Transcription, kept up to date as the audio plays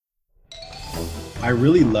I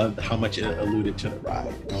really loved how much it alluded to the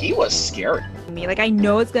ride. He was scary. Me, like I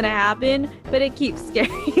know it's gonna happen, but it keeps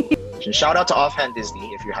scaring. Shout out to Offhand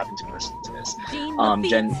Disney if you happen to be listening to this. Gene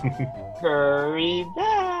Jen, hurry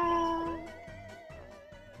back.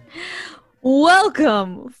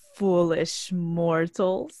 Welcome, foolish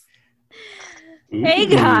mortals. Ooh. Hey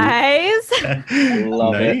guys,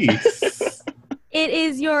 Love nice. it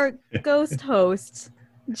is your ghost host,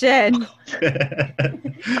 Jen,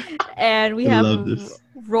 and we I have love this.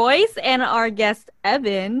 Royce and our guest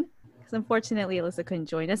Evan. Because unfortunately, Alyssa couldn't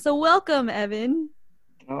join us. So welcome, Evan.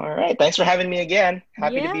 All right, thanks for having me again.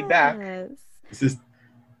 Happy to be back. This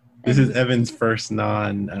is Evan's first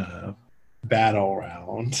battle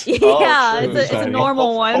round. Yeah, true. it's a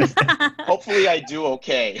normal one. Hopefully I do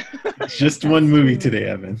okay. Just one movie today,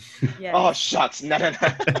 Evan. Yes. Oh, shucks. No.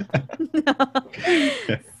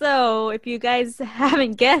 So, if you guys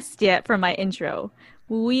haven't guessed yet from my intro,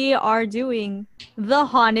 we are doing The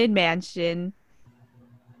Haunted Mansion.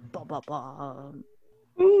 Bum, bum, bum.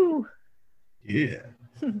 Ooh. Yeah.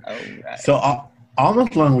 All right. So all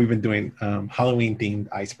month long we've been doing Halloween themed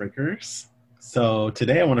icebreakers. So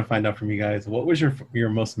today I want to find out from you guys, what was your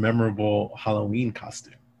most memorable Halloween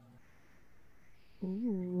costume?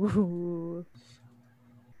 Ooh.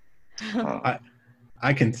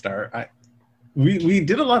 I can start. We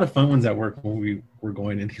did a lot of fun ones at work when we were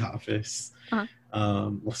going in the office.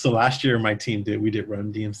 Uh-huh. So last year my team did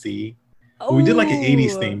Run DMC. Well, we did like an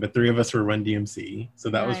 80s theme, but 3 of us were Run DMC.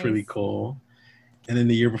 So that was really Nice. cool. And then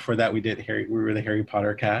the year before that we were the Harry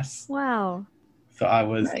Potter cast. Wow. So I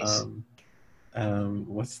was Nice.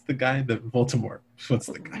 what's the guy? The Voldemort. What's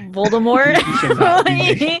the guy? Voldemort? You should not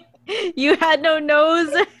be named. You had no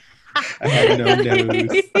nose? I had no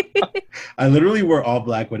nose. I literally wore all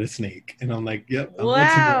black with a snake. And I'm like, yep, I'm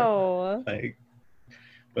Voldemort. Wow. Like,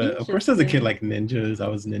 but of course as a kid, like ninjas, I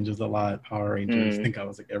was ninjas a lot, Power Rangers. I think I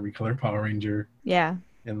was like every color Power Ranger. Yeah.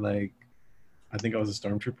 And like, I think I was a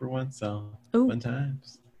Stormtrooper once, so Ooh. fun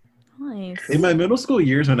times. Nice. In my middle school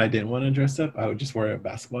years when I didn't want to dress up, I would just wear a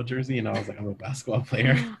basketball jersey and I was like, I'm a basketball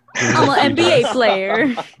player. I'm an NBA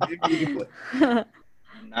player.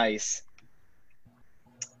 Nice.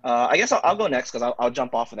 I guess I'll go next because I'll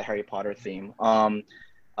jump off of the Harry Potter theme.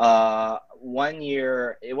 One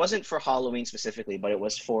year, it wasn't for Halloween specifically, but it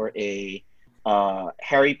was for a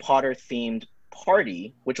Harry Potter themed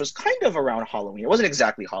party, which was kind of around Halloween. It wasn't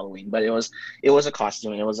exactly Halloween, but it was a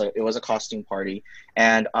costume. It was a costume party,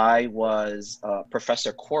 and I was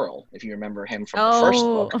Professor Quirrell, if you remember him from the first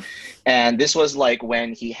book. And this was like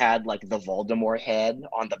when he had like the Voldemort head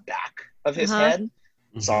on the back of his head.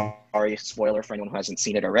 Sorry, spoiler for anyone who hasn't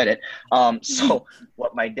seen it or read it. So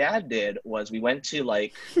what my dad did was we went to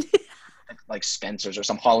like Spencer's or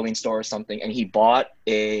some Halloween store or something, and he bought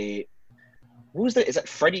a is that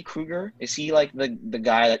Freddy Krueger? Is he like the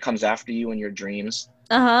guy that comes after you in your dreams?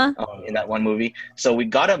 In that one movie. So we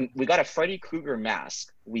got a Freddy Krueger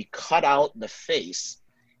mask. We ut out the face,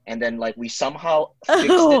 and then like we somehow fixed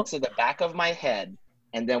it to the back of my head,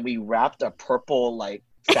 and then we wrapped a purple like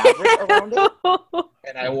fabric around it,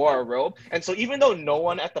 and I wore a robe. And so even though no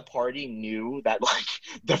one at the party knew that like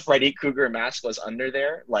the Freddy Krueger mask was under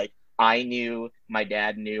there, like I knew, my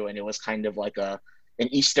dad knew, and it was kind of like an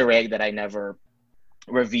Easter egg that I never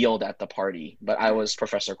revealed at the party. But I was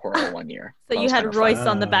Professor Quirrell one year. So you had Royce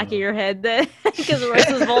on the back of your head then, because Royce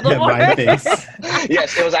was Yeah, Voldemort. my face.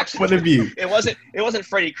 Yes, it was actually. What a view. It wasn't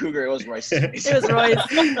Freddy Krueger. It was Royce's face. It was Royce.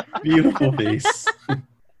 Beautiful face.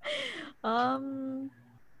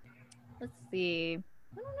 Let's see.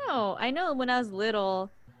 I don't know. I know when I was little,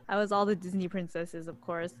 I was all the Disney princesses, of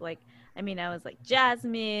course. Like, I mean, I was like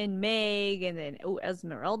Jasmine, Meg, and then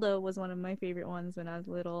Esmeralda was one of my favorite ones when I was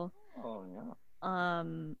little. Oh yeah.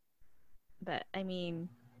 But I mean,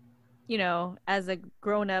 you know, as a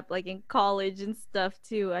grown up, like in college and stuff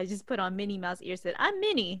too, I just put on Minnie Mouse ears, said I'm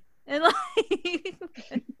Minnie, and like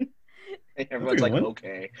Everyone's like,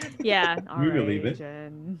 okay. yeah, all We right, believe it.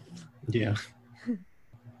 Jen. Yeah.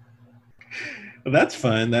 Well, that's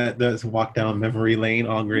fun. That's walk down memory lane,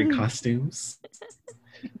 all great costumes.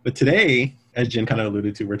 But today, as Jen kind of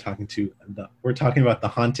alluded to, we're talking about the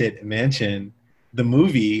Haunted Mansion, the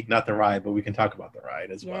movie, not the ride, but we can talk about the ride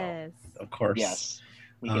as well. Of course. Yes.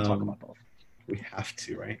 We can talk about both. We have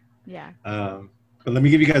to, right? Yeah. But let me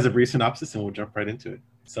give you guys a brief synopsis and we'll jump right into it.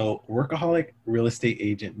 So, workaholic real estate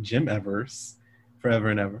agent Jim Evers, forever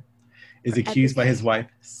and ever, is accused by his wife,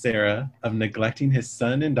 Sarah, of neglecting his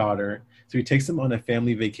son and daughter, so he takes them on a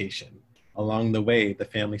family vacation. Along the way, the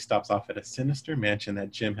family stops off at a sinister mansion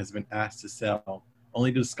that Jim has been asked to sell,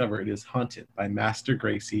 only to discover it is haunted by Master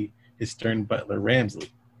Gracie, his stern butler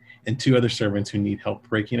Ramsley, and 2 other servants who need help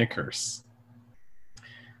breaking a curse.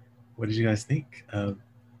 what did you guys think of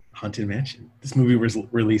Haunted Mansion? This movie was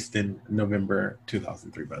released in November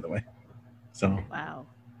 2003, by the way. So Wow.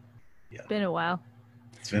 Yeah. Been a while.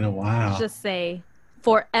 it's been a while. Just say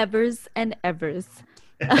forevers and evers.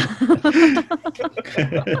 I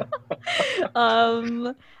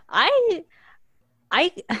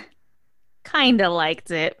kind of liked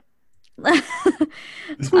it.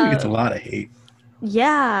 This movie gets a lot of hate.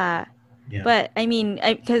 Yeah. Yeah. But I mean,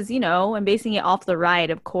 because I'm basing it off the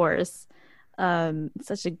ride, of course. It's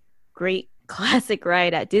such a great classic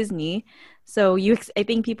ride at Disney. So I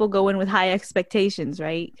think people go in with high expectations,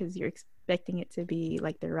 right? Because you're expecting it to be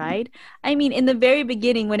like the ride. I mean, in the very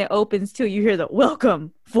beginning when it opens too, you hear the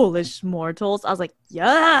 "Welcome, foolish mortals." I was like,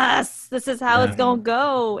 yes, this is how it's gonna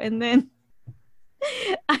go. And then,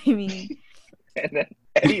 I mean, And then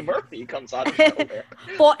Eddie Murphy comes out of nowhere.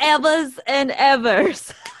 forevers and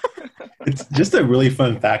evers. It's just a really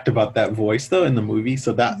fun fact about that voice though in the movie.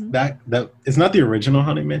 So that it's not the original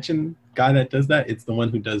Haunted Mansion guy that does that. It's the one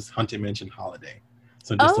who does Haunted Mansion Holiday.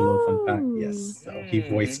 So just a little fun fact. Yes. So he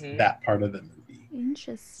voiced that part of the movie.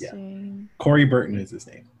 Interesting. Corey Burton is his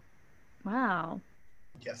name. Wow.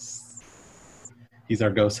 Yes. He's our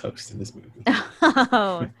ghost host in this movie.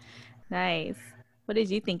 Oh, nice. What did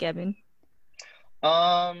you think, Evan?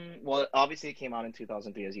 Well, obviously it came out in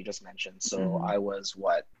 2003, as you just mentioned. So I was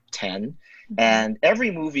 10, and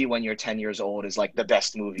every movie when you're 10 years old is like the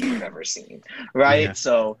best movie you've ever seen, right? Yeah.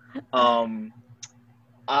 So,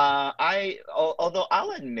 although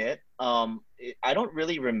I'll admit, I don't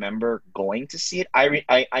really remember going to see it.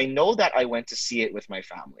 I know that I went to see it with my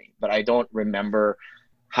family, but I don't remember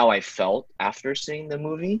how I felt after seeing the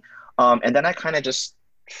movie. And then I kind of just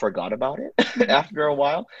forgot about it after a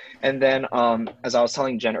while. And then, as I was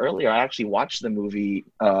telling Jen earlier, I actually watched the movie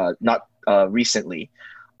not recently.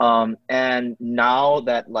 And now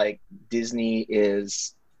that like Disney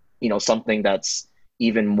is, something that's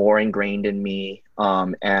even more ingrained in me,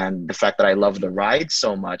 and the fact that I love the ride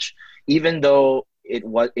so much, even though it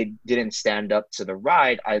didn't stand up to the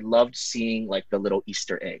ride, I loved seeing like the little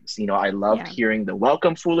Easter eggs. I loved hearing the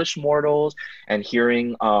 "Welcome, foolish mortals" and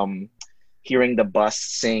hearing the bus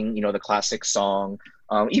sing, the classic song,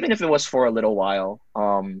 even if it was for a little while.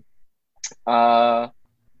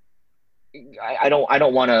 I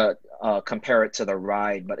don't want to compare it to the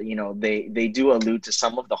ride, but they do allude to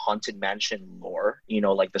some of the Haunted Mansion lore,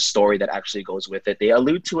 like the story that actually goes with it. They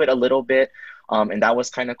allude to it a little bit, and that was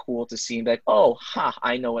kind of cool to see. Like, oh,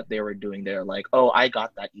 I know what they were doing there. Like, oh, I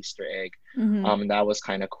got that Easter egg. And that was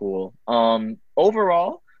kind of cool.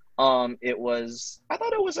 Overall, I thought it was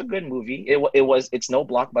a good movie. It's no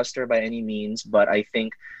blockbuster by any means, but I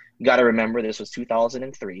think you got to remember this was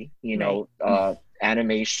 2003. Right.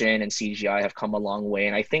 Animation and CGI have come a long way,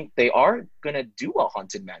 and I think they are gonna do a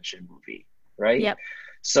Haunted Mansion movie, right? Yep.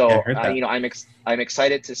 So I'm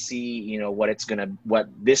excited to see what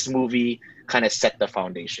this movie kind of set the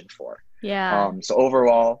foundation for. Yeah. So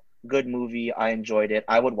overall, good movie. I enjoyed it.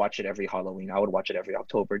 I would watch it every Halloween. I would watch it every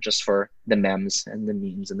October just for the memes and the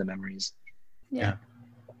memes and the memories. Yeah.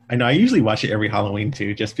 I know. I usually watch it every Halloween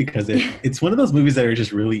too, just because it's one of those movies that are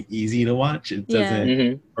just really easy to watch. It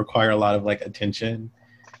doesn't require a lot of like attention.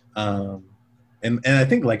 And I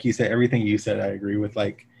think, like you said, everything you said, I agree with.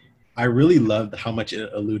 Like, I really loved how much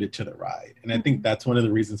it alluded to the ride. And I think that's one of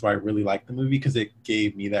the reasons why I really liked the movie, because it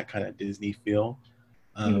gave me that kind of Disney feel.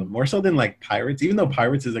 More so than like Pirates. Even though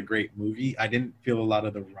Pirates is a great movie, I didn't feel a lot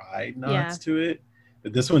of the ride nods to it.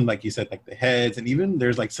 But this one, like you said, like the heads, and even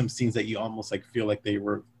there's like some scenes that you almost like feel like they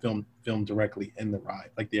were filmed directly in the ride,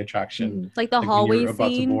 like the attraction, like the hallway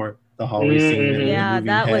scene. The hallway scene. Yeah,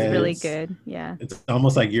 that was really good. Yeah, it's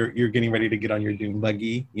almost like you're getting ready to get on your dune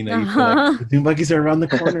buggy. You feel like the dune buggies are around the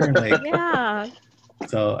corner. Like, yeah.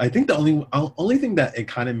 So I think the only thing that it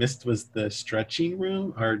kind of missed was the stretching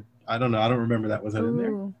room, or I don't know. I don't remember that. Was that in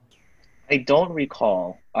there? I don't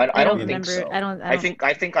recall. I don't think so. I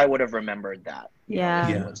think I would have remembered that. Yeah.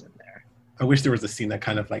 If it was in there. I wish there was a scene that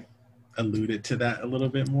kind of like alluded to that a little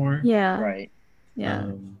bit more. Yeah. Right.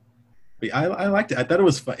 Yeah. But I liked it. I thought it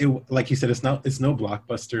was fun. Like you said, it's no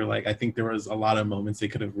blockbuster. Like, I think there was a lot of moments they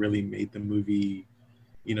could have really made the movie,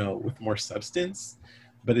 with more substance.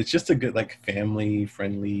 But it's just a good, like, family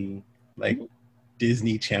friendly, like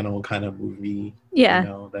Disney Channel kind of movie.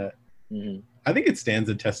 Yeah. That I think it stands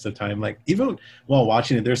the test of time. Like, even while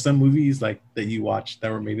watching it, there's some movies like that you watch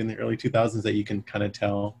that were made in the early 2000s that you can kind of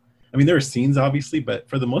tell. I mean, there are scenes obviously, but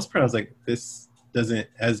for the most part, I was like, this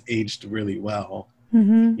has aged really well.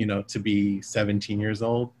 To be 17 years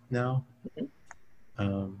old now.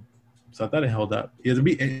 So I thought it held up. It'll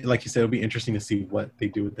be, like you said, it'll be interesting to see what they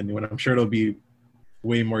do with the new one. I'm sure it'll be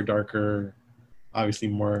way more darker, obviously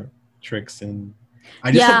more tricks, and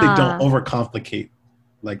I just hope they don't Yeah. overcomplicate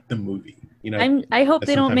like the movie. You know, I hope that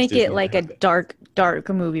they don't sometimes make it Disney like a has it. dark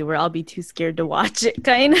movie where I'll be too scared to watch it,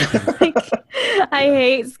 kind of. Like, I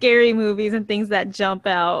hate scary movies and things that jump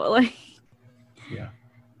out. Like, Yeah.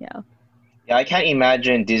 yeah. Yeah, I can't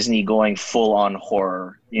imagine Disney going full on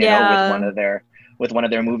horror, Yeah. with one of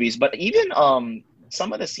their movies. But even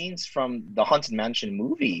some of the scenes from the Haunted Mansion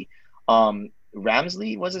movie,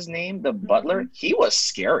 Ramsley was his name, the butler, Mhm. he was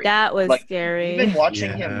scary. That was Like even scary.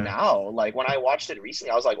 watching him Yeah. now, like when I watched it recently,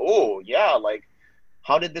 I was like, oh yeah, like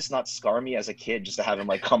how did this not scar me as a kid just to have him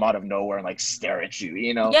like come out of nowhere and like stare at you,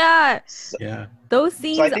 you know? Yeah. So, Yeah. Those so I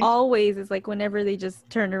scenes think always is like whenever they just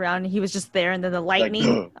turned around and he was just there and then the like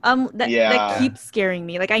lightning that yeah. Yeah. keeps scaring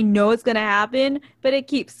me. Like I know it's gonna happen, but it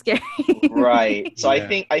keeps scaring Right. me. So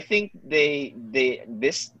Yeah. I think they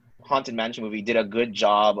this Haunted Mansion movie did a good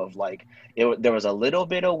job of like there was a little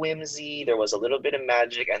bit of whimsy, there was a little bit of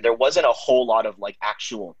magic, and there wasn't a whole lot of like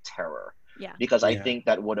actual terror. Yeah. Because I Yeah. think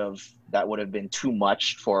that would have been too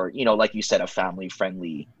much for, like you said, a family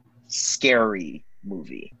friendly, scary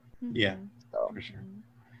movie. Yeah. Mhm. So For sure.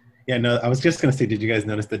 Yeah, no, I was just gonna say, did you guys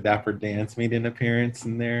notice that Dapper Dance made an appearance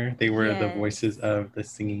in there? They were the Yes. voices of the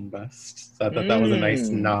singing bust. So I thought that was a nice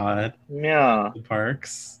nod yeah. to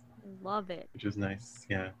Parks, Love it. which was nice.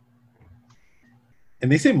 Yeah.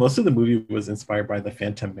 And they say most of the movie was inspired by the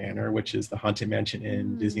Phantom Manor, which is the haunted mansion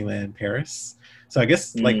in Disneyland Paris. So I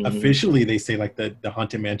guess like Mhm. officially they say like the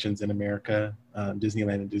haunted mansions in America,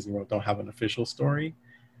 Disneyland and Disney World don't have an official story.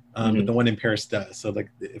 But the Mhm. one in Paris does. So like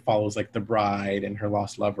it follows like the bride and her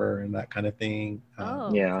lost lover and that kind of thing Oh.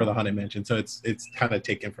 for Yeah. the haunted mansion. So it's kind of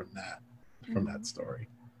taken from that Mhm. story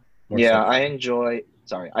more so Yeah, than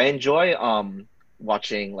I enjoy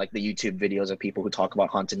watching like the YouTube videos of people who talk about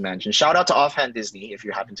Haunted Mansion. Shout out to Offhand Disney if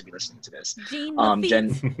you happen to be listening to this. Gene Lafitte.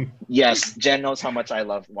 Jen, yes, Jen knows how much I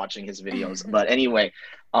love watching his videos. But anyway,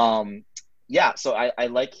 um yeah, so I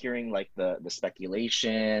like hearing like the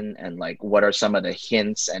speculation and like what are some of the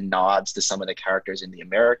hints and nods to some of the characters in the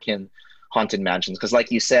American Haunted Mansions, because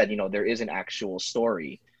like you said, there is an actual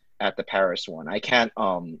story at the Paris one. I can't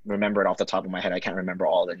remember it off the top of my head. I can't remember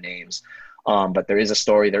all the names. But there is a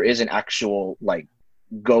story, there is an actual like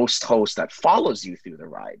ghost host that follows you through the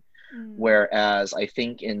ride. Mm. Whereas I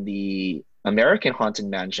think in the American Haunted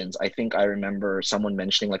Mansions, I think I remember someone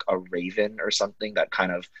mentioning like a raven or something that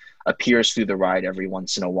kind of appears through the ride every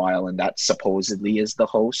once in a while, and that supposedly is the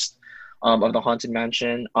host of the Haunted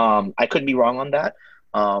Mansion. I could be wrong on that,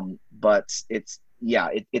 but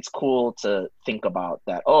it's cool to think about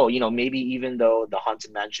that. Oh, maybe even though the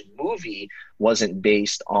Haunted Mansion movie wasn't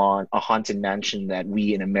based on a haunted mansion that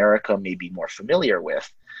we in America may be more familiar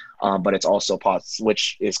with, but it's also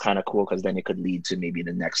which is kind of cool because then it could lead to maybe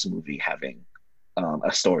the next movie having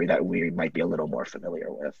a story that we might be a little more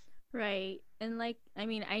familiar with. Right. And like, I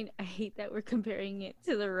mean, I hate that we're comparing it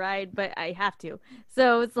to the ride, but I have to.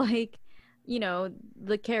 So it's like,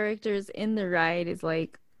 the characters in the ride is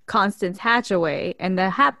like Constance Hatchaway and the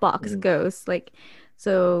Hatbox Mhm. Ghost. Like,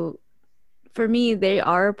 so for me, they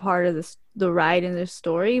are part of the ride and the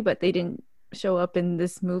story, but they didn't show up in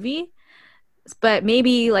this movie. But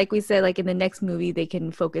maybe, like we said, like in the next movie, they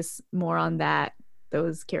can focus more on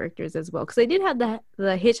those characters as well. Because they did have the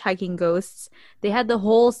hitchhiking ghosts. They had the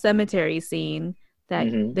whole cemetery scene, that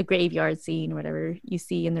Mhm. the graveyard scene, whatever you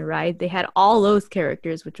see in the ride. They had all those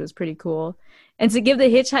characters, which was pretty cool. And to give the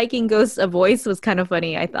hitchhiking ghosts a voice was kind of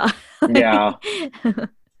funny, I thought. Yeah.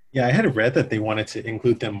 Yeah, I had read that they wanted to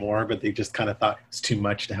include them more, but they just kind of thought it was too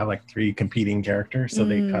much to have like 3 competing characters, so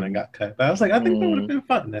they kind of Mm, got cut. But I was like, I think that would have Mm. been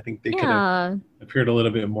fun. I think they could have yeah, appeared a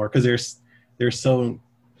little bit more because they're so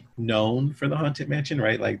known for the haunted mansion,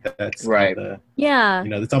 right? Like that's kind of Right. the yeah,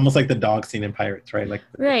 it's almost like the dog scene in Pirates, right? Like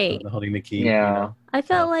right. the holding the key, Yeah. I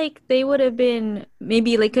felt So like they would have been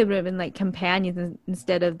maybe they could have been like companions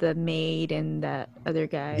instead of the maid and that other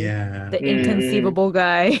guy, yeah, the Mm. inconceivable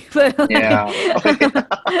guy. But like,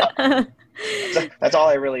 Yeah. That's all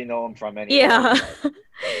I really know him from anyway. yeah. But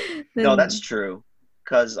no, that's Then true.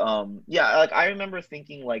 Cause yeah, like I remember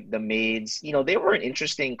thinking like the maids, they were an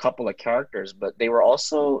interesting couple of characters, but they were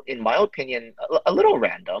also, in my opinion, a little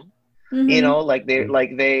random. mm-hmm. Like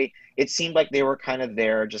they it seemed like they were kind of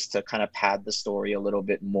there just to kind of pad the story a little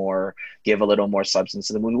bit more, give a little more substance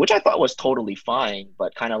to the movie, which I thought was totally fine.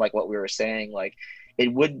 But kind of like what we were saying, like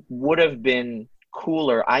it would have been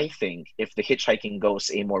cooler, I think, if the hitchhiking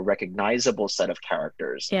ghosts, a more recognizable set of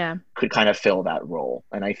characters, Yeah. could kind of fill that role.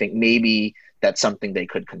 And I think maybe that's something they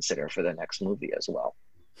could consider for the next movie as well.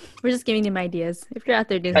 We're just giving them ideas. If you're out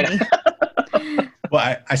there, I Disney. Well,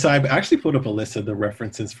 I actually pulled up a list of the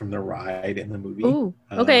references from the ride in the movie. Ooh,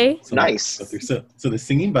 okay. So Nice. So the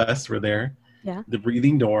singing bus were there. Yeah. The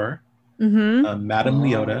breathing door. Mm-hmm. Madame Oh.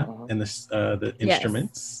 Leota and the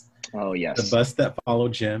instruments. Oh yes. The bus that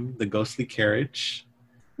followed Jim. The ghostly carriage.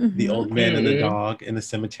 Mm-hmm. The old man and the Mhm. dog in the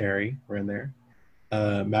cemetery were in there.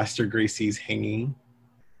 Master Gracie's hanging.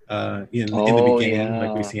 In the beginning,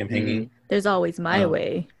 like we see him hanging. There's always my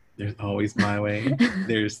way. There's always my way.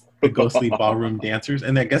 There's the ghostly ballroom dancers,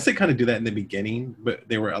 and I guess they kind of do that in the beginning, but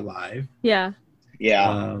they were alive. Yeah.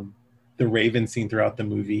 Yeah. The raven seen throughout the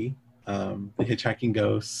movie, the hitchhiking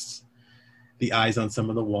ghosts, the eyes on some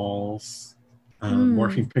of the walls,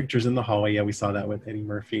 morphine pictures in the hallway. Yeah, we saw that with Eddie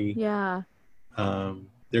Murphy. Yeah.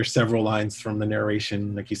 There's several lines from the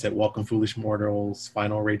narration, like you said, "Welcome, foolish mortals.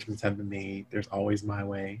 Final arrangements have been made. There's always my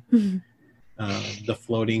way." The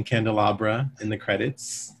floating candelabra in the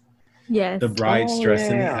credits. Yes. The bride's dress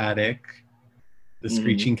in the yeah. attic. The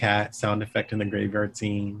screeching cat sound effect in the graveyard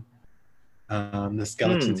scene. The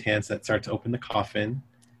skeleton's hands that start to open the coffin.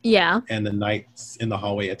 Yeah. And the knights in the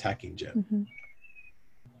hallway attacking Jim. Mm-hmm.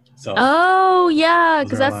 So. Oh yeah,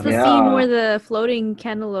 because Those are a that's lot the of- scene Yeah. where the floating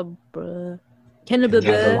candelabra.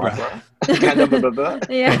 Candelabra. Candelabra.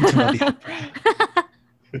 Yeah. Phantom of the Opera.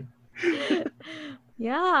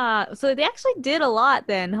 Yeah. So they actually did a lot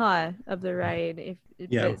then, huh? Of the ride.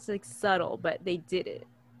 Yeah. It's like subtle, but they did it.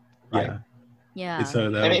 Yeah. Yeah. So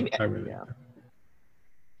that And was, I really. yeah.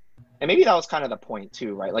 And maybe that was kind of the point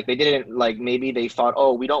too, right? Like they didn't like maybe they thought,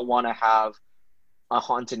 oh, we don't want to have a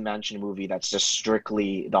haunted mansion movie that's just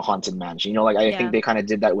strictly the haunted mansion. You know, like I Yeah. think they kind of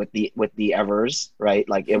did that with the Evers, right?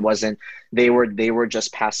 Like it wasn't they were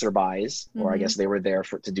just passerbys, or I guess they were there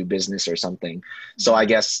to do business or something. So I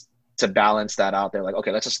guess to balance that out, they're like,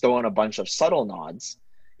 okay, let's just throw in a bunch of subtle nods,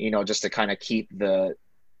 you know, just to kind of keep the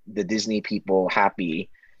Disney people happy,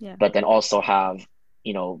 Yeah. but then also have,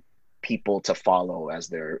 you know, people to follow as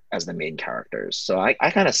the main characters. So I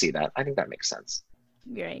kind of see that. I think that makes sense.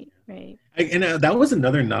 Right. And that was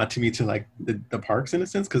another nod to me to like the parks in a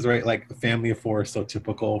sense, because right, like the family of four is so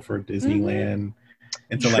typical for Disneyland,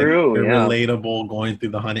 and so True, like they're yeah. relatable going through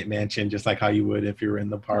the haunted mansion, just like how you would if you were in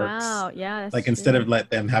the parks. Wow. Yeah. That's Like instead true. of let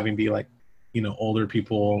them having be like, you know, older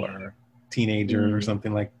people or teenager or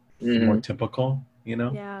something like Mhm. more typical, you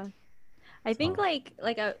know. Yeah. I think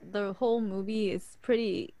So- the whole movie is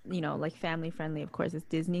pretty, you know, like family friendly. Of course, it's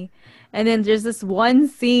Disney. And then there's this one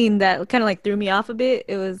scene that kind of like threw me off a bit.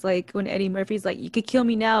 It was like when Eddie Murphy's like, "You could kill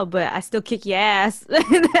me now, but I still kick your ass."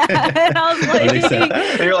 And I was Oh, they said like,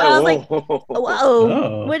 that? And you're I was like, like, whoa. "Whoa,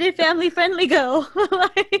 Oh. where did family friendly go?"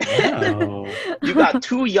 Like- Wow. You got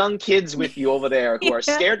two young kids with you over there who are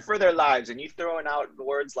Yeah. scared for their lives, and you throwing out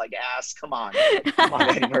words like ass. Come on,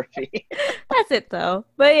 Eddie Murphy. That's it though.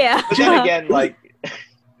 But yeah. But then again, like,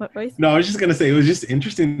 What voice? No, I was just gonna say it was just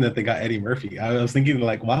interesting that they got Eddie Murphy. I was thinking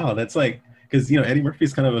like, wow, that's like, because you know Eddie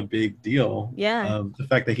Murphy's kind of a big deal. Yeah. The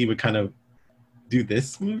fact that he would kind of do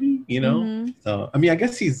this movie, you know. Mhm. So I mean, I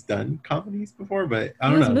guess he's done comedies before, but I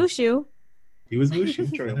He don't was know. Mushu. He was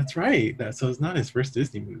Mushu. True. That's right. So it's not his first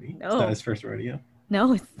Disney movie. It's No. not his first rodeo.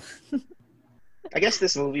 No. I guess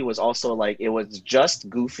this movie was also like it was just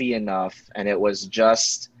goofy enough, and it was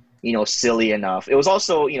just, you know, silly enough. It was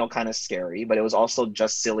also, you know, kind of scary, but it was also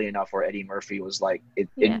just silly enough where Eddie Murphy was like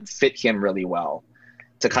Yeah. it fit him really well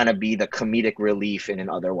to kind of be the comedic relief in an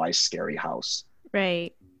otherwise scary house.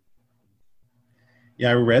 Right.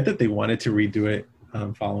 Yeah, I read that they wanted to redo it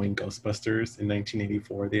following Ghostbusters in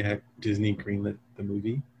 1984. They had Disney greenlit the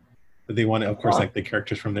movie, but they wanted, of course, Huh. like the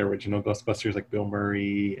characters from the original Ghostbusters, like Bill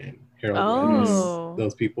Murray and Harold Oh. Ramis,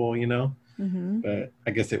 those people, you know. Mm-hmm. But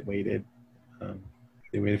I guess it waited.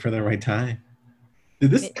 They waited for the right time. So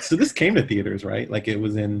this came to theaters, right? Like it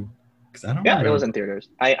was in. Cause I don't. Yeah, remember. it was in theaters.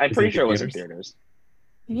 I'm Was it pretty in sure it was in theaters? theaters.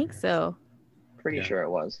 I think so. Pretty Yeah. sure it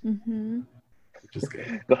was. Mm-hmm. Which is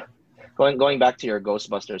good. Going back to your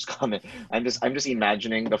Ghostbusters comment, I'm just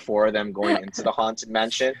imagining the four of them going into the haunted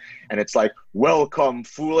mansion, and it's like, "Welcome,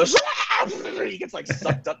 foolish!" He gets like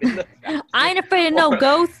sucked up in the. I ain't afraid of no Or-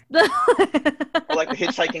 ghosts. Or like the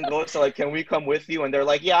hitchhiking ghosts are like, "Can we come with you?" And they're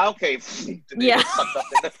like, "Yeah, okay." And they Yeah. get sucked up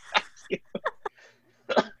in the.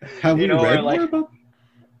 Have You we know, or read like- more about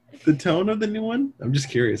the tone of the new one? I'm just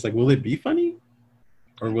curious. Like, will it be funny,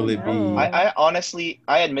 or will it be? know. I honestly,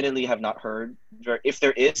 I admittedly have not heard if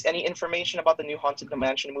there is any information about the new Haunted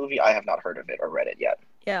Mansion movie. I have not heard of it or read it yet.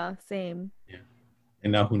 Yeah, same.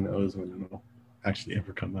 And now who knows when it'll actually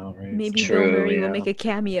ever come out, right? Maybe True, Bill Murray yeah. will make a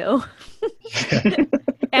cameo. Yeah.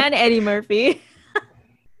 And Eddie Murphy.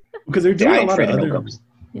 Because they're Yeah, doing I a ain't lot of afraid of no other ghosts.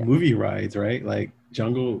 Yeah. movie rides, right? Like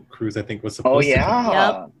Jungle Cruise, I think, was Oh supposed to come out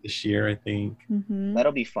yeah, this year. I think. Mm-hmm.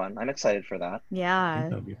 that'll be fun. I'm excited for that. I think Yeah.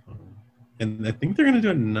 that'll be fun. And I think they're gonna do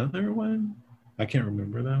another one. I can't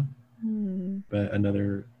remember though, but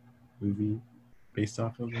another movie based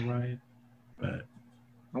off of the ride. But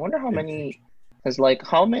I wonder how many, because like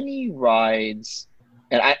how many rides,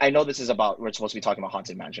 and I know this is about, we're supposed to be talking about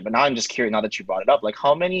Haunted Mansion, but now I'm just curious, now that you brought it up, like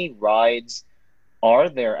how many rides are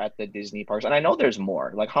there at the Disney parks? And I know there's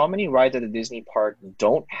more. Like how many rides at the Disney park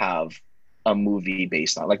don't have a movie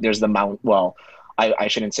based on? Like there's the well, I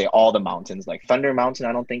shouldn't say all the mountains. Like Thunder Mountain,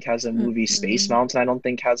 I don't think has a movie. Space Mountain, I don't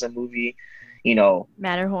think has a movie. You know,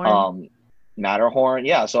 Matterhorn. Matterhorn,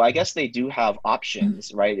 yeah. So I guess they do have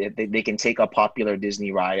options, right? They can take a popular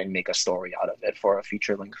Disney ride and make a story out of it for a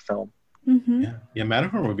feature-length film. Mm-hmm. Yeah,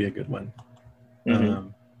 Matterhorn would be a good one.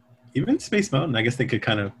 Mhm. Even Space Mountain, I guess they could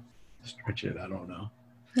kind of stretch it. I don't know.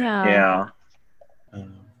 Yeah.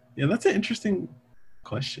 Yeah, that's an interesting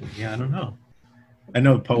question. Yeah, I don't know. I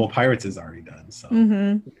know well, Pirates is already done, so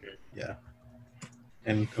Mm-hmm. yeah.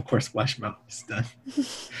 And of course, Splash Mountain is done.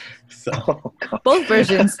 So Oh, God. Both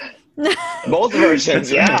versions. Both versions,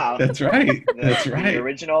 that's yeah. right. That's right. That's The right.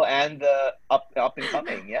 original and the up and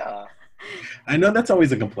coming, yeah. I know that's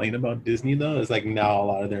always a complaint about Disney, though. Is like now a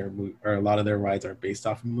lot of their rides are based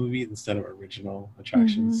off of movies instead of original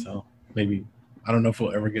attractions. So maybe I don't know if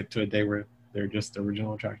we'll ever get to a day where they're just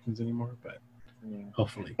original attractions anymore, but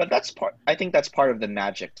hopefully. But I think that's part of the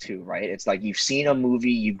magic too, right? It's like you've seen a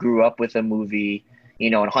movie, you grew up with a movie,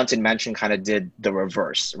 and Haunted Mansion kind of did the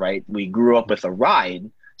reverse, right? We grew up with a ride,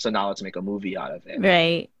 so now let's make a movie out of it.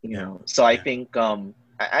 Right. So I think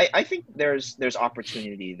I think there's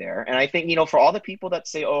opportunity there. And I think, for all the people that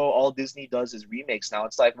say, oh, all Disney does is remakes now,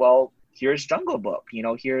 it's like, well, here's Jungle Book,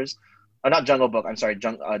 here's not Jungle Book, I'm sorry,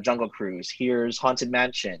 Jungle Cruise. Here's Haunted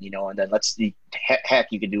Mansion, and then heck,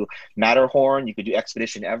 you could do Matterhorn, you could do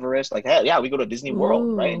Expedition Everest. Like, hey, yeah, we go to Disney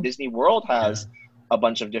World, right? And Disney World has a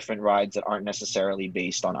bunch of different rides that aren't necessarily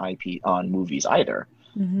based on IP, on movies either.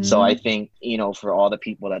 Mm-hmm. So I think, for all the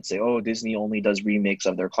people that say, oh, Disney only does remakes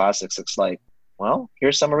of their classics, it's like, well,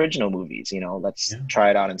 here's some original movies, let's try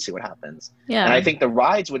it out and see what happens. Yeah. And I think the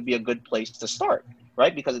rides would be a good place to start,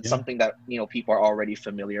 right? Because it's something that, people are already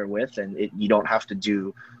familiar with, and you don't have to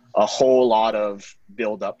do a whole lot of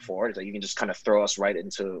build up for it. So you can just kind of throw us right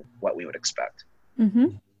into what we would expect. Mm-hmm.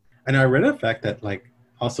 And I read a fact that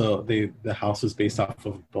also the house was based off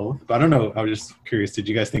of both, but I don't know. I was just curious. Did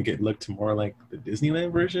you guys think it looked more like the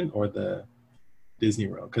Disneyland version or the Disney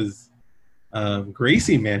World? Because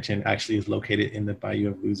Gracie Mansion actually is located in the Bayou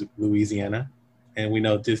of Louisiana, and we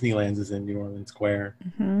know Disneyland's is in New Orleans Square,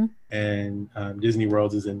 and Disney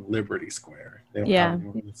World is in Liberty Square. They don't have New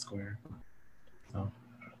Orleans Square. So.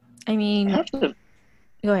 I mean,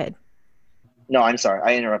 go ahead. No, I'm sorry.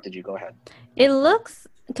 I interrupted you. Go ahead. It looks,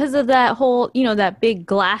 because of that whole, that big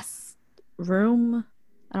glass room.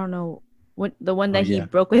 I don't know, the one that he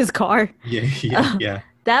broke with his car. Yeah.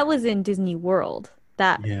 That was in Disney World.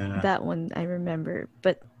 That one I remember,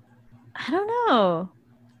 but I don't know.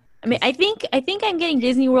 I mean, I think I'm getting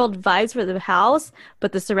Disney World vibes for the house,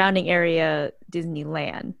 but the surrounding area,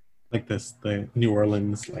 Disneyland. Like the New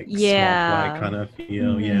Orleans, swamp-like kind of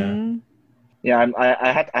feel. Mm-hmm. Yeah,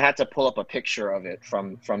 I had to pull up a picture of it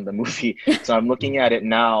from the movie, so I'm looking at it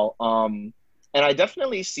now. And I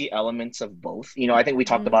definitely see elements of both. I think we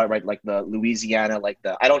talked about it, right? Like the Louisiana, like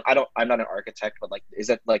I'm not an architect, but like, is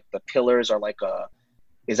it like the pillars are like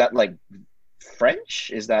is that like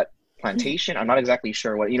French? Is that plantation? I'm not exactly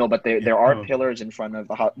sure what, but there are pillars in front of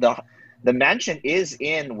the house. The mansion is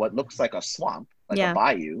in what looks like a swamp, like a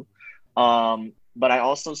bayou. But I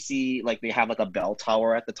also see like they have like a bell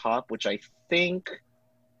tower at the top, which I think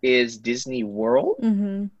is Disney World.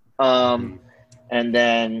 Mm-hmm. And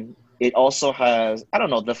then it also has, I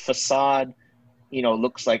don't know, the facade,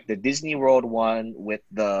 looks like the Disney World one with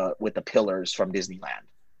the pillars from Disneyland.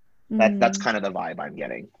 That's kind of the vibe I'm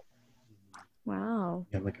getting. Wow.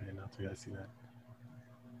 Yeah, like I see that.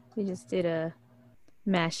 We just did a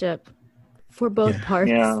mashup for both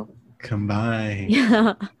parts. Yeah. Combine.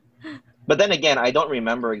 Yeah. But then again, I don't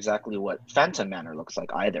remember exactly what Phantom Manor looks like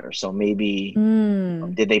either. So maybe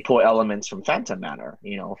did they pull elements from Phantom Manor,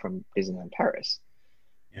 from Disneyland Paris?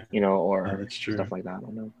 Yeah. Or that's true. Stuff like that. I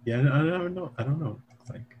don't know. Yeah, I don't know. I don't know what it looks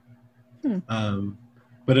like.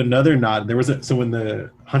 But another nod, there was so when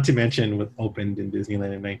the Haunted Mansion opened in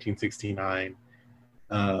Disneyland in 1969,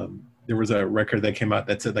 there was a record that came out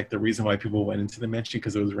that said like the reason why people went into the mansion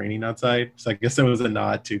because it was raining outside. So I guess it was a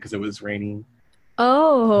nod too because it was raining.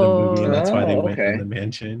 Oh. The movie, and that's why they went in the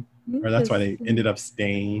mansion, or that's why they ended up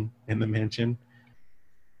staying in the mansion.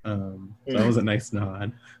 So that was a nice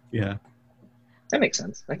nod. Yeah. That makes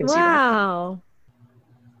sense. I can see that. Wow.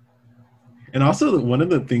 And also, one of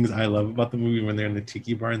the things I love about the movie when they're in the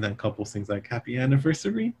tiki bar and that couple sings like "Happy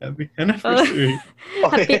Anniversary, Happy Anniversary,"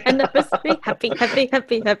 Happy anniversary.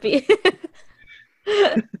 Happy.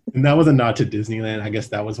 and that was a nod to Disneyland. I guess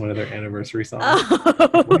that was one of their anniversary songs.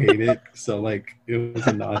 People Oh. hate it, so like it was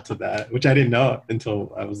a nod to that, which I didn't know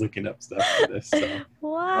until I was looking up stuff for this. So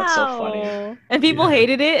Wow. That's so funny. And people Yeah.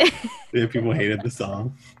 hated it. yeah, people hated the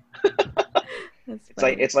song. That's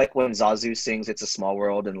It's like when Zazu sings "It's a Small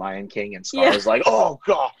World" in Lion King, and Scar Yeah. is like, "Oh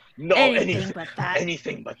God, no, anything but that.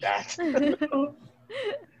 anything but that."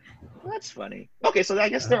 That's funny. Okay, so I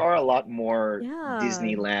guess there are a lot more Yeah.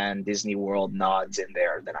 Disneyland, Disney World nods in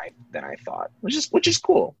there than I thought, which is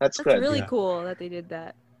cool. That's That's good. really Yeah. cool that they did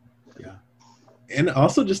that. Yeah. And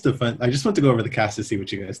also just a fun, I just want to go over the cast to see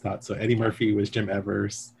what you guys thought. So Eddie Murphy was Jim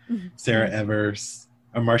Evers, Sarah Evers,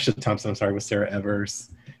 Marsha Thompson, I'm sorry, was Sarah Evers,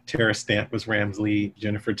 Tara Stamp was Ramsley,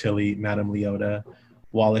 Jennifer Tilly, Madame Leota,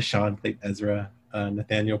 Wallace Shawn played Ezra,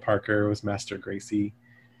 Nathaniel Parker was Master Gracie,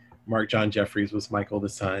 Mark John Jeffries was Michael the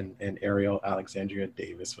son, and Ariel Alexandria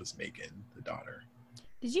Davis was Megan, the daughter.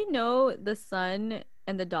 Did you know the son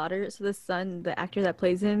and the daughter? So the son, the actor that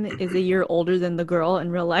plays him, is a year older than the girl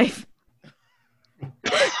in real life.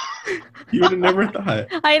 You would have never thought.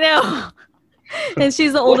 I know. And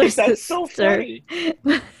she's the older Wait, that's sister. so funny.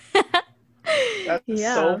 That's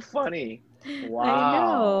Yeah. so funny. Wow. I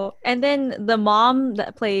know. And then the mom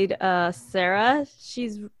that played Sarah,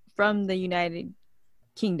 she's from the United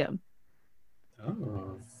Kingdom.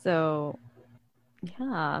 Oh. So,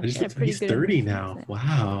 yeah. I just got a looked, pretty he's good 30 now. accent.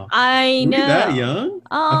 Wow. I Were know. you that young?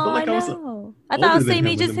 Oh, feel like I I was know. I thought I older was than same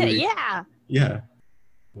him age in as the him. movie. Yeah. Yeah.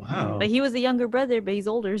 Wow. But he was a younger brother, but he's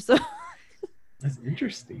older, so. That's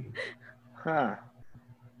interesting. Huh.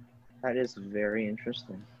 That is very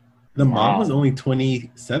interesting. The mom was Wow. only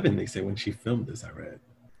 27, they say, when she filmed this, I read.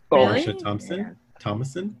 Really? Marsha Thompson? man.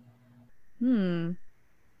 Thomason? Hmm.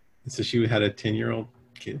 So she had a 10-year-old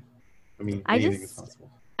kid. I mean, I anything just- is possible.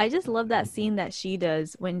 I just love that scene that she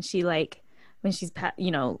does when she when she's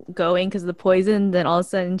going because of the poison. Then all of a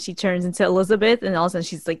sudden she turns into Elizabeth, and all of a sudden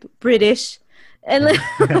she's like British, and like,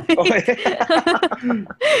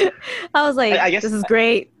 I was like, I guess- this is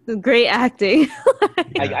great, acting.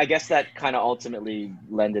 Yeah. I guess that kind of ultimately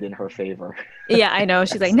lended in her favor. Yeah, I know.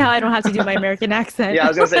 She's like, now I don't have to do my American accent. Yeah, I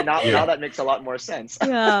was gonna say now, Yeah. now that makes a lot more sense.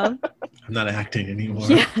 Yeah, I'm not acting anymore.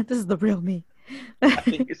 yeah. This is the real me. I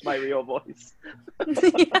think it's my real voice.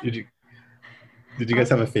 Yeah. Did you guys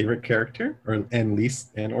have a favorite character or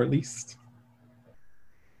least?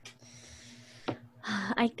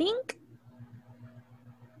 I think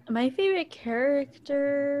my favorite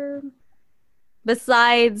character,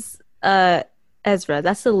 besides Ezra,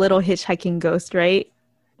 that's the little hitchhiking ghost, right?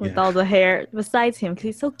 With Yeah. all the hair. Besides him, because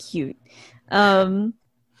he's so cute.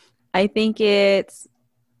 I think it's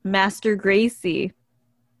Master Gracie,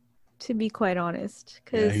 to be quite honest, Yeah,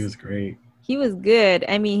 because he was great. he was good.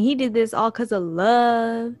 I mean, he did this all because of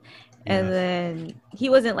love. And Yes. then he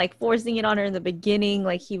wasn't like forcing it on her in the beginning.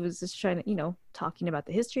 Like he was just trying to, talking about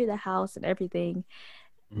the history of the house and everything.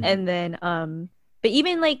 Mhm. And then, but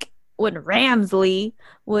even like when Ramsley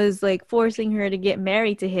was like forcing her to get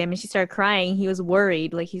married to him and she started crying, he was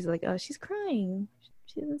worried. Like he's like, oh, she's crying.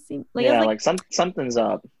 She doesn't seem like, I Yeah, was like something's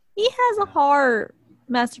up. he has a heart,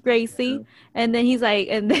 Master Gracie. Yeah. And then he's like,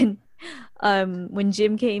 and then when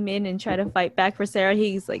Jim came in and tried to fight back for Sarah,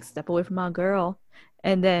 he's like, step away from my girl.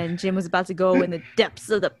 And then Jim was about to go in the depths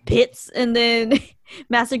of the pits. And then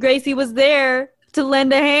Master Gracie was there to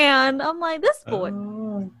lend a hand. I'm like, this boy,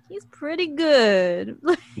 Oh. he's pretty good.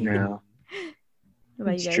 What Yeah.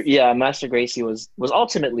 about It's you true. guys? Yeah, Master Gracie was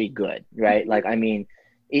ultimately good, right? Like, I mean,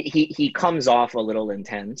 he comes off a little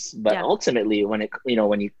intense, but Yeah. ultimately, when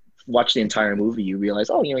you watch the entire movie, you realize,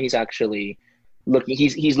 oh, he's actually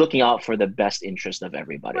he's looking out for the best interest of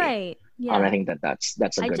everybody. Right. Yeah. I think that's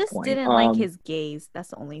a I good just point. didn't like his gaze. That's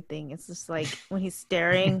the only thing. It's just like when he's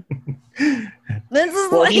staring. This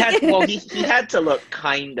is Well, like... he had to look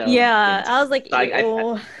kind of. yeah. intense. I was like, So I-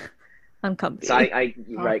 oh, I'm comfy. So I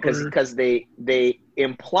right, Awkward. because they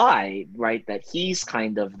imply, right, that he's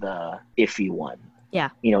kind of the iffy one. Yeah.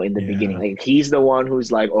 In the Yeah. beginning, like he's the one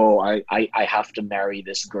who's like, oh, I have to marry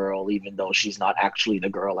this girl, even though she's not actually the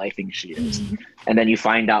girl I think she is. And then you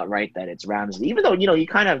find out, right, that it's Ramsley, even though you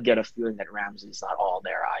kind of get a feeling that Ramsley's not all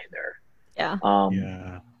there either.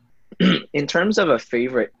 yeah. Yeah. In terms of a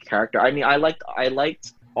favorite character, I mean, I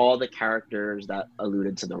liked all the characters that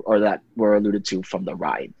were alluded to from the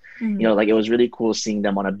ride. Mhm. Like it was really cool seeing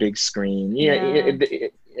them on a big screen. Yeah.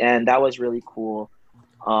 And that was really cool.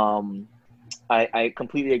 I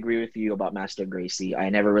completely agree with you about Master Gracie. I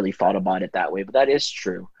never really thought about it that way, but that is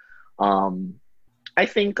true. Um, I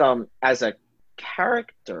think as a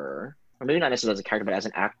character, or maybe not necessarily as a character, but as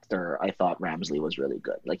an actor, I thought Ramsley was really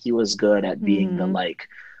good. Like he was good at being Mm.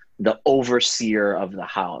 the overseer of the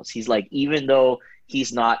house. He's like, even though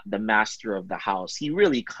he's not the master of the house, he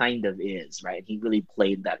really kind of is, right? He really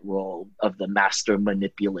played that role of the master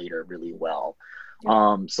manipulator really well.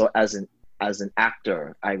 Yep. So as an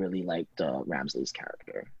actor, I really liked Ramsley's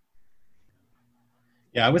character.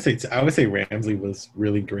 Yeah, I would say Ramsey was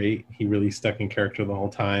really great. He really stuck in character the whole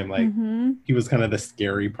time. Like Mhm. he was kind of the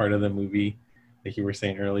scary part of the movie, like you were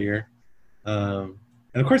saying earlier.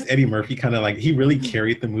 And of course, Eddie Murphy kind of like he really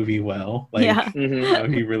carried the movie well. Like Yeah. you know,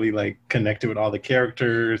 he really like connected with all the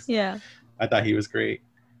characters. Yeah. I thought he was great.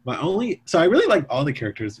 So I really liked all the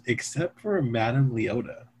characters except for Madame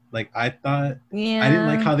Leota. Like I thought Yeah. I didn't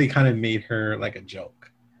like how they kind of made her like a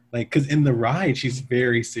joke. Like, because in the ride, she's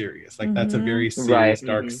very serious. Like, that's a very Right. serious,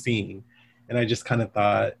 dark Mhm. scene. And I just kind of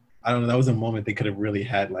thought, I don't know, that was a moment they could have really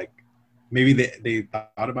had, like, maybe they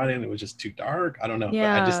thought about it and it was just too dark. I don't know. But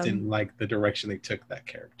I just Yeah. didn't like the direction they took that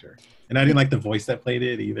character. And I didn't like the voice that played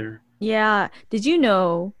it either. Yeah. Did you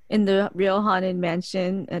know in the Real Haunted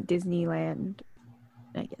Mansion at Disneyland,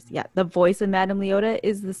 I guess, yeah, the voice of Madame Leota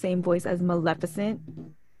is the same voice as Maleficent?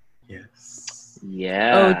 Yes.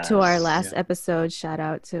 Yeah. To our last Yeah. episode. Shout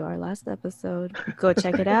out to our last episode. Go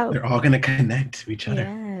check it out. They're all going to connect to each other.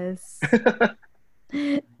 Yes.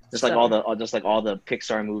 Just like all the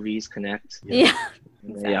Pixar movies connect. Yeah.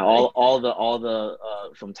 Yeah, all the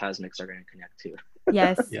Fantasmics are going to connect too.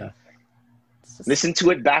 Yes. Yeah. It's just- Listen to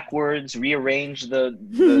it backwards, rearrange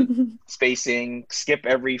the spacing, skip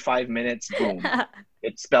every 5 minutes, boom.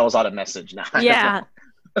 It spells out a message now. yeah.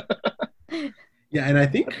 Yeah, and I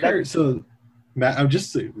think But that- her. So, Matt, I'm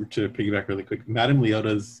just to piggyback really quick. Madame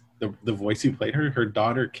Leota's the voice who played her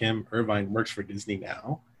daughter Kim Irvine works for Disney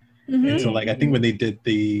now, Mhm. and so like I think when they did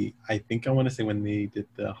the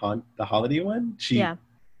holiday one, she Yeah.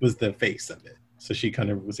 was the face of it, so she kind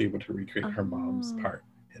of was able to recreate her mom's Oh. part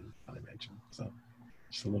in Haunted Mansion. So,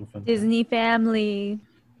 just a little fun. Disney family.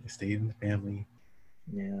 They stayed in the family.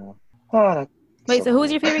 Yeah. Oh, Wait, so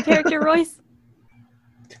who's your favorite character, Royce?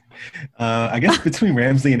 I guess between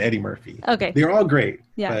Ramsey and Eddie Murphy, Okay. they're all great.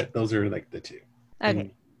 Yeah. But those are like the two. Okay.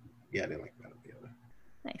 And, yeah, I didn't like Madame Leota.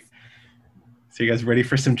 Nice. So, you guys ready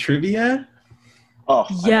for some trivia? Oh,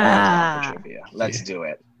 Yeah. I'm trivia. Let's Yeah. do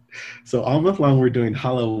it. So all month long, we're doing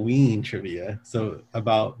Halloween trivia. So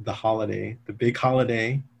about the holiday, the big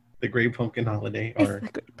holiday, the Great Pumpkin Holiday, It's or the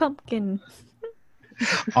Great Pumpkin.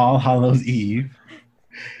 All Hallows Eve.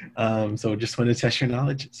 So just want to test your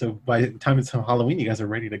knowledge. So by the time it's Halloween, you guys are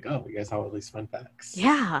ready to go. You guys have all these fun facts.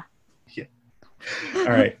 Yeah. All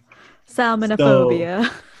right.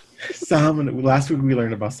 Salmonophobia. Last week we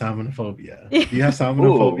learned about salmonophobia. Do you have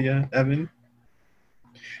salmonophobia, Evan?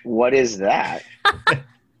 What is that?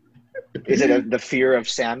 Is it the fear of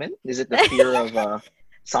salmon? Is it the fear of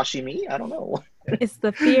sashimi? I don't know. It's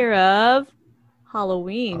the fear of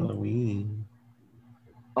Halloween. Halloween.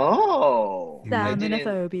 Oh,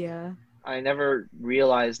 Salmonophobia. I never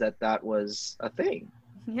realized that was a thing.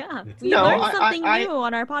 Yeah. It's- We No, learn I- something I- new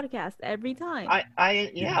on our podcast every time.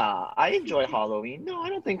 I enjoy Halloween. No, I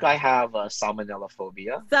don't think I have a salmonella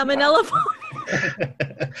phobia. Salmonella.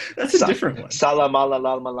 That's a different one.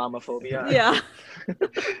 Salamalalamalama phobia. Yeah.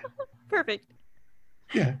 Perfect.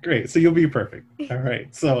 Yeah, great. So you'll be perfect. All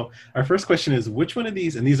right. So our first question is, which one of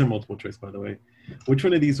these, and these are multiple choice, by the way, which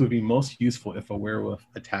one of these would be most useful if a werewolf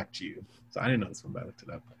attacked you? So I didn't know this one, but I looked it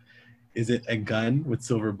up. Is it a gun with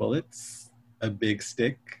silver bullets, a big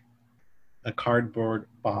stick, a cardboard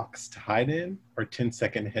box to hide in, or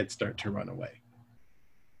 10-second head start to run away?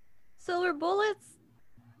 Silver bullets?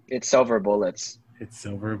 It's silver bullets. It's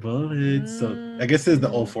silver bullets. So I guess there's the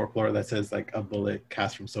old folklore that says like a bullet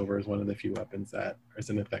cast from silver is one of the few weapons that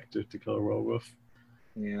is ineffective to kill a werewolf.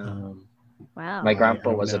 Yeah. Wow. My I grandpa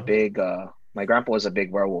don't was a know. big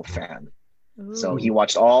werewolf fan. So Ooh. he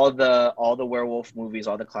watched all the werewolf movies,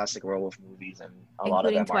 all the classic werewolf movies, and a lot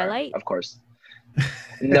of Including them are, Twilight? of course.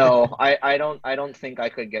 No, I don't think I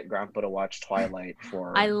could get grandpa to watch Twilight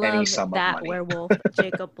for I any love sum of that money. werewolf,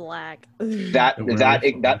 Jacob Black. That The werewolf, that I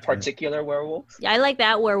like that particular werewolf. Yeah, I like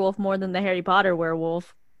that werewolf more than the Harry Potter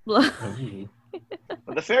werewolf. Ooh.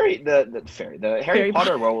 But the Harry Harry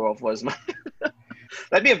Potter werewolf was my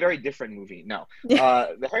that'd be a very different movie. No,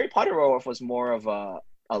 the Harry Potter werewolf was more of a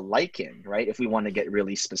lichen, right? If we want to get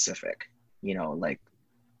really specific, like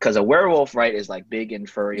because a werewolf, right, is like big and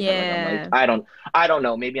furry. But Yeah. like I don't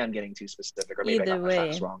know. Maybe I'm getting too specific, or maybe I Either got my way.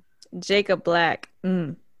 facts wrong. Jacob Black,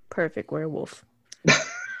 perfect werewolf.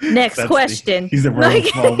 Next That's question. He's a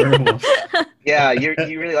werewolf. Well, werewolf. Yeah, you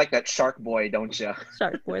really like that shark boy, don't you?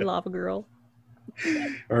 Shark Boy, Lava Girl.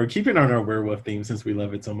 Or keeping on our werewolf theme since we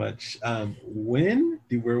love it so much. When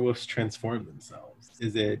do werewolves transform themselves?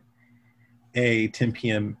 Is it A, 10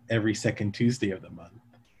 p.m. every second Tuesday of the month?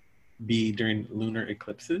 B, during lunar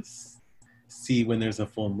eclipses? C, when there's a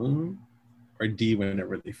full moon? Or D,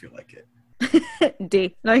 whenever they feel like it?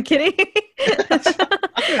 D. No, I'm kidding.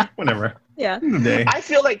 Yeah, whenever. Yeah. In the day. I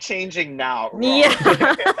feel like changing now. Ron.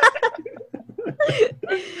 Yeah.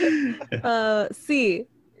 C.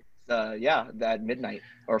 Yeah, that midnight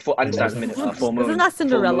or full. I'm sorry, full moon. This is not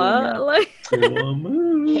Cinderella. Full moon, Like, Full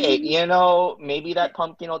moon. hey, maybe that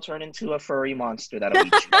pumpkin will turn into a furry monster that'll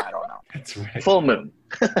eat you. I don't know. That's right. Full moon.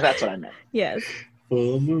 That's what I meant. yes.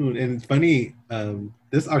 Full moon. And it's funny,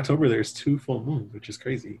 this October there's 2 full moons, which is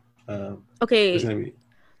crazy. Okay. There's gonna be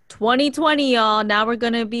 2020, y'all. Now we're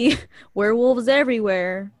gonna be werewolves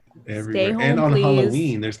everywhere. everywhere. Stay home, and on please.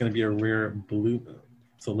 Halloween there's gonna be a rare blue moon.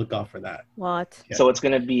 So look out for that. What? Yeah. So it's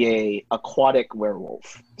gonna be a aquatic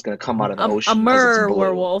werewolf. It's gonna come out of the ocean. A 'cause mer it's blue.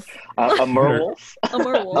 werewolf. A merwolf. A merwolf. I'm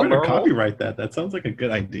gonna werewolf? copyright that. That sounds like a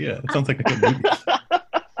good idea. That sounds like a good movie.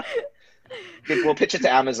 We'll pitch it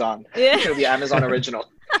to Amazon. Yeah. It'll be Amazon original.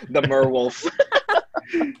 The merwolf.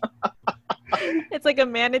 It's like a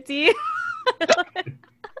manatee.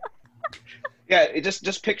 Yeah,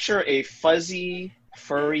 just picture a fuzzy,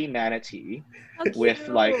 furry manatee How with cute.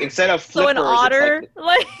 like instead of So flippers, an otter, it's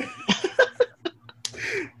like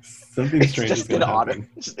Something like, it's strange is just an gonna otter. happen.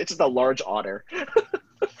 It's just a large otter.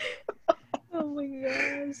 oh my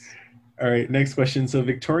gosh. All right, next question. So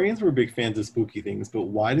Victorians were big fans of spooky things, but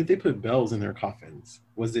why did they put bells in their coffins?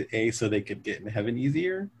 Was it A, so they could get in heaven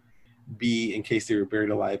easier? B, in case they were buried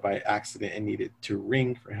alive by accident and needed to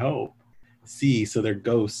ring for help? C, so their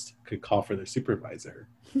ghost could call for their supervisor?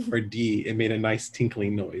 Or D, it made a nice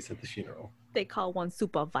tinkling noise at the funeral? They call one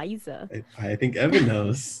supervisor. I think Evan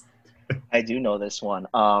knows. I do know this one.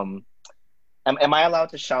 Am I allowed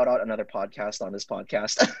to shout out another podcast on this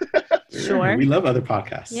podcast? Sure. We love other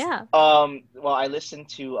podcasts. Yeah. Well, I listened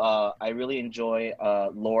to. I really enjoy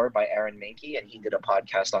Lore by Aaron Mahnke, and he did a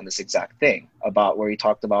podcast on this exact thing about where he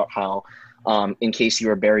talked about how, in case you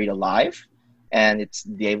were buried alive, and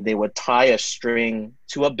they would tie a string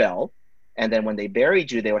to a bell, and then when they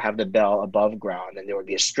buried you, they would have the bell above ground, and there would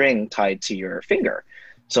be a string tied to your finger.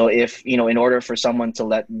 So if in order for someone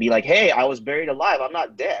to be like, hey, I was buried alive, I'm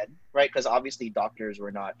not dead, right? Because obviously doctors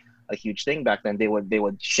were not a huge thing back then. They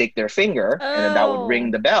would shake their finger, and then that would ring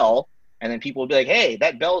the bell, and then people would be like, hey,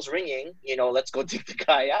 that bell's ringing, let's go take the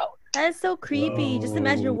guy out. That is so creepy. Just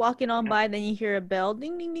imagine you're Whoa. walking on by, then you hear a bell,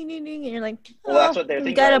 ding, ding, ding, ding, ding, and you're like, Well, that's what they're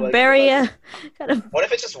thinking. Gotta Like, bury ya. Gotta. what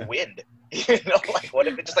if it's just wind? Like what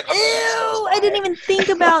if it's just like a Ew! I didn't even think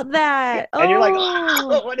about that. and you're like,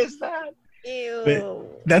 Oh. what is that? Ew.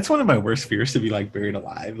 That's one of my worst fears, to be like buried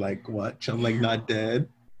alive. Like what? I'm like not dead.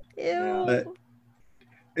 Ew. But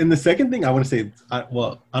and the second thing I want to say, I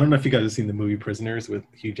don't know if you guys have seen the movie Prisoners with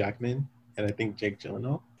Hugh Jackman and I think Jake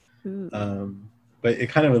Gyllenhaal. Ooh. But it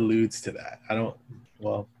kind of alludes to that.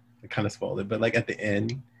 It kind of spoiled it. But like at the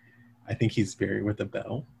end, I think he's buried with a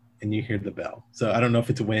bell and you hear the bell. So I don't know if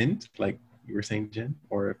it's wind, like you were saying, Jen,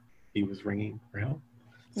 or if he was ringing for help.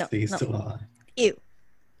 No, Stay no. still alive. Ew.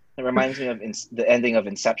 It reminds me of the ending of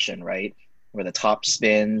Inception, right? Where the top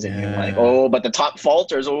spins and you're Yeah. like, oh, but the top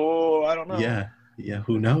falters. Oh, I don't know. Yeah.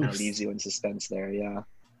 Who Kind of knows? leaves you in suspense there. Yeah.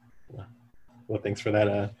 Well, thanks for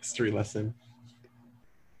that history lesson.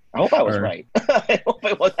 I hope I was Or- right. I hope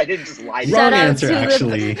I didn't just lie. to Wrong Shout out answer, to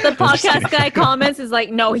actually. the I'm just podcast kidding. guy comments is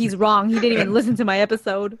like, no, he's wrong. He didn't even listen to my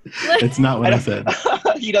episode. It's not what I said.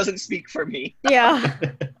 He doesn't speak for me. Yeah.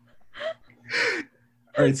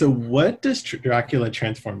 All right, so what does Dracula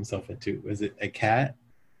transform himself into? Is it a cat,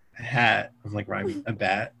 a hat, I'm like rhyming, a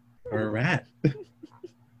bat, or a rat?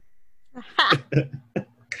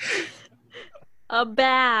 A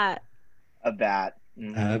bat. A bat.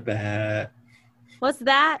 Mhm. A bat. What's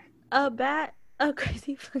that? A bat? A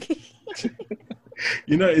crazy fucking.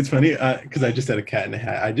 You know, it's funny because I just said a cat in a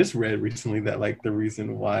hat. I just read recently that like the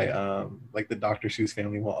reason why like the Dr. Seuss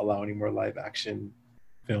family won't allow any more live action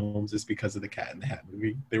films is because of the Cat in the Hat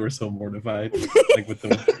movie. They were so mortified, like with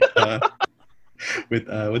the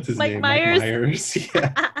what's his Mike name, Myers? Mike Myers.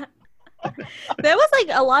 Yeah, There was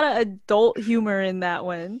like a lot of adult humor in that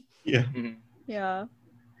one. yeah. Mhm. Yeah.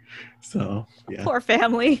 So yeah, Poor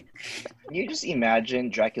family. Can you just imagine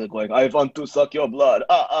Dracula going, "I want to suck your blood,"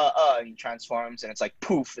 and he transforms, and it's like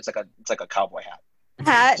poof, it's like a cowboy hat,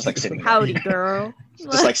 Hat. just like sitting there, Howdy, girl.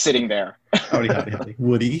 just like sitting there. howdy, howdy, howdy.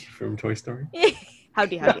 Woody from Toy Story.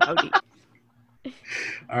 howdy, howdy, howdy.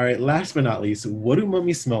 All right, last but not least, what do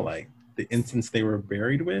mummies smell like? The incense they were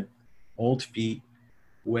buried with, old feet,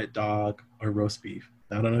 wet dog, or roast beef?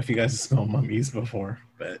 I don't know if you guys smell mummies before,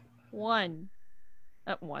 but One.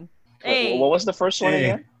 One. What Hey. was the first one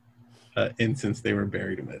again? Incense they were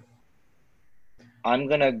buried with. I'm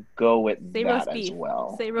gonna go with Say that roast as beef.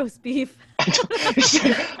 well. Say roast beef.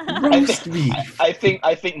 Roast beef. I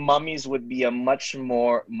think mummies would be a much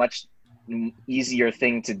easier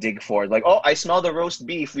thing to dig for. Like, oh, I smell the roast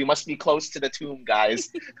beef. We must be close to the tomb, guys.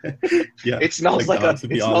 Yeah, It smells like dogs would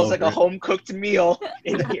be all over a it. home cooked meal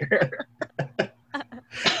in here. But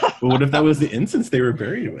what if that was the incense they were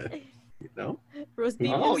buried with? You know? Roast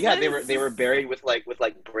beef. Oh yeah, they were incense. buried with like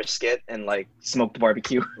brisket and like smoked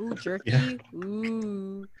barbecue. Ooh, jerky. Yeah.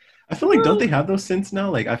 Ooh. I feel like don't they have those scents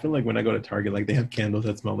now? Like I feel like when I go to Target, like they have candles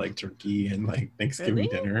that smell like turkey and like Thanksgiving Really?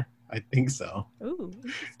 dinner. I think so. Ooh,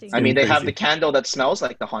 interesting. I mean, they have crazy. the candle that smells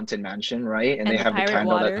like the haunted mansion, right? And And they the have the pirate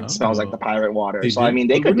candle water. that smells like the pirate water. They So I do? mean,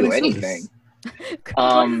 they But could where do they sell this? anything.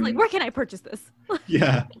 Gordon's like, where can I purchase this?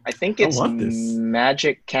 Yeah. I think I it's want this.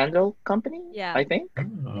 Magic Candle Company. Yeah. I think.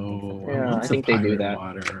 Oh, Yeah, want I some think they do pirate that.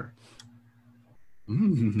 Water.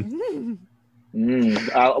 Mm,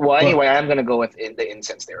 Well, anyway, I'm gonna go with the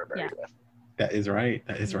incense they were buried with. that is right.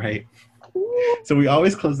 That is right. So we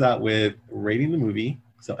always close out with rating the movie.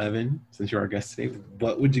 So Evan, since you're our guest today,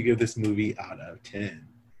 what would you give this movie out of 10?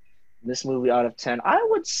 This movie out of 10, I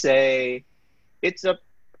would say it's a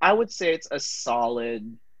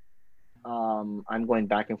solid. I'm going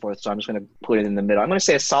back and forth, so I'm just going to put it in the middle. I'm going to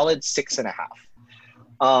say a solid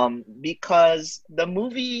 6.5. Because the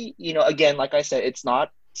movie, again, like I said, it's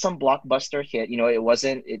not some blockbuster hit.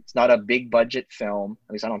 It's not a big budget film.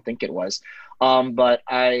 At least I don't think it was. But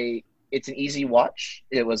it's an easy watch.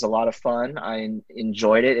 It was a lot of fun. I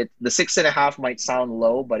enjoyed it. The 6.5 might sound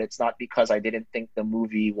low, but it's not because I didn't think the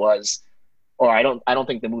movie was, or I don't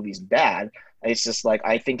think the movie's bad. It's just like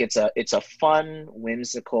I think it's a fun,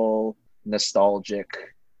 whimsical, nostalgic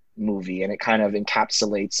movie, and it kind of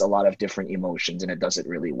encapsulates a lot of different emotions, and it does it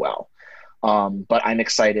really well. But I'm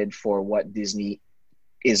excited for what Disney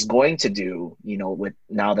is going to do, with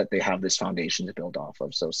now that they have this foundation to build off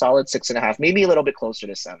of. So solid 6.5, maybe a little bit closer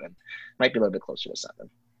to 7. Might be a little bit closer to 7.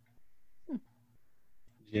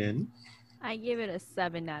 Jen? I give it a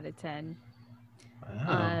 7 out of 10.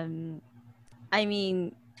 Wow. I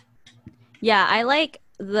mean, yeah, I like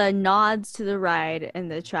the nods to the ride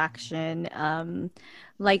and the attraction.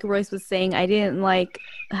 Like Royce was saying, I didn't like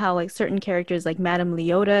how like certain characters like Madame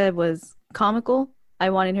Leota was comical. I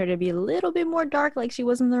wanted her to be a little bit more dark like she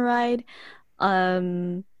was in the ride.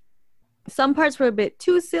 Some parts were a bit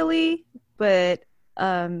too silly, but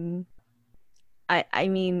I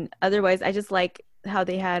mean, otherwise I just like how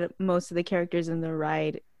they had most of the characters in the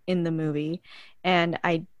ride in the movie. And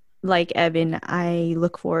I, like Evan, I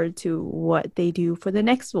look forward to what they do for the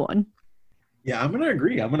next one. Yeah, I'm going to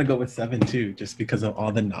agree. I'm going to go with 7 too, just because of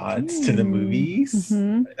all the nods to the movies.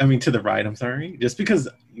 I mean, to the ride, I'm sorry. Just because,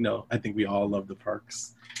 I think we all love the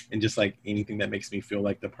parks. And just like anything that makes me feel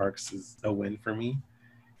like the parks is a win for me.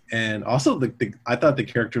 And also, I thought the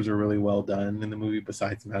characters were really well done in the movie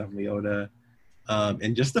besides Madame Leota.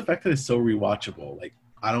 And just the fact that it's so rewatchable. Like,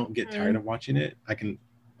 I don't get tired of watching it. I can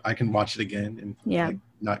watch it again and like,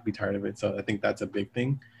 not be tired of it. So I think that's a big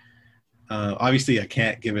thing. Obviously, I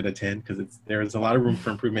can't give it a 10 because there's a lot of room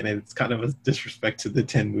for improvement, and it's kind of a disrespect to the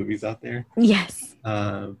 10 movies out there. Yes.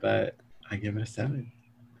 But I give it a 7.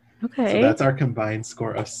 Okay. So that's our combined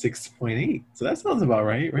score of 6.8. So that sounds about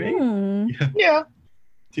right? Yeah.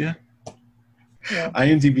 Yeah.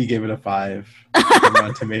 IMDb gave it a 5. And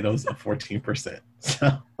Rotten Tomatoes a 14%.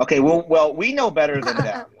 So Okay, well, we know better than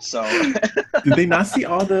them. So did they not see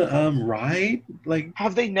all the ride? Like,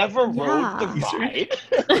 have they never rode the ride?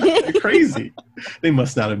 they're crazy. They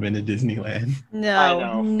must not have been to Disneyland. No, I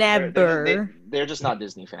know. never. They're just not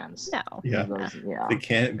Disney fans. No. Yeah. Yeah. They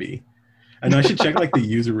can't be. I know I should check like the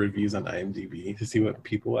user reviews on IMDb to see what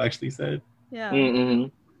people actually said. Yeah. Mm-hmm.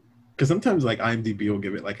 Because sometimes like IMDb will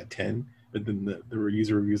give it like a 10, but then the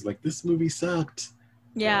user reviews like this movie sucked.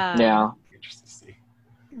 Yeah. Yeah. Interesting to see.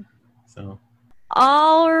 So.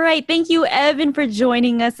 All right. Thank you, Evan, for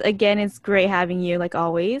joining us again. It's great having you, like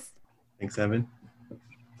always. Thanks, Evan.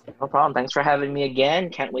 No problem. Thanks for having me again.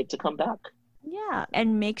 Can't wait to come back. Yeah.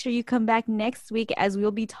 And make sure you come back next week as we'll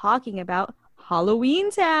be talking about Halloween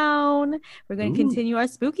Town. We're going to continue our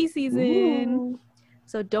spooky season. Ooh.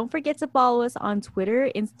 So don't forget to follow us on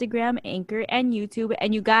Twitter, Instagram, Anchor, and YouTube.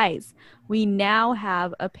 And you guys, we now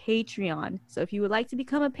have a Patreon. So if you would like to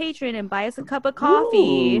become a patron and buy us a cup of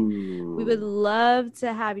coffee, we would love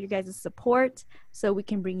to have your guys' support so we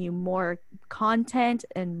can bring you more content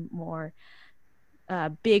and more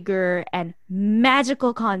bigger and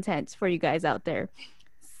magical content for you guys out there.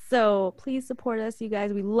 So please support us, you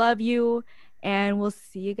guys. We love you, and we'll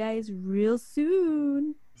see you guys real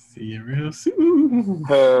soon. See you real soon.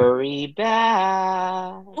 Hurry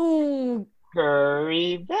back. Ooh.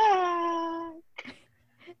 Hurry back.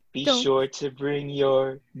 Be Don't- sure to bring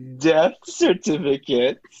your death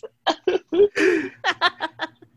certificate.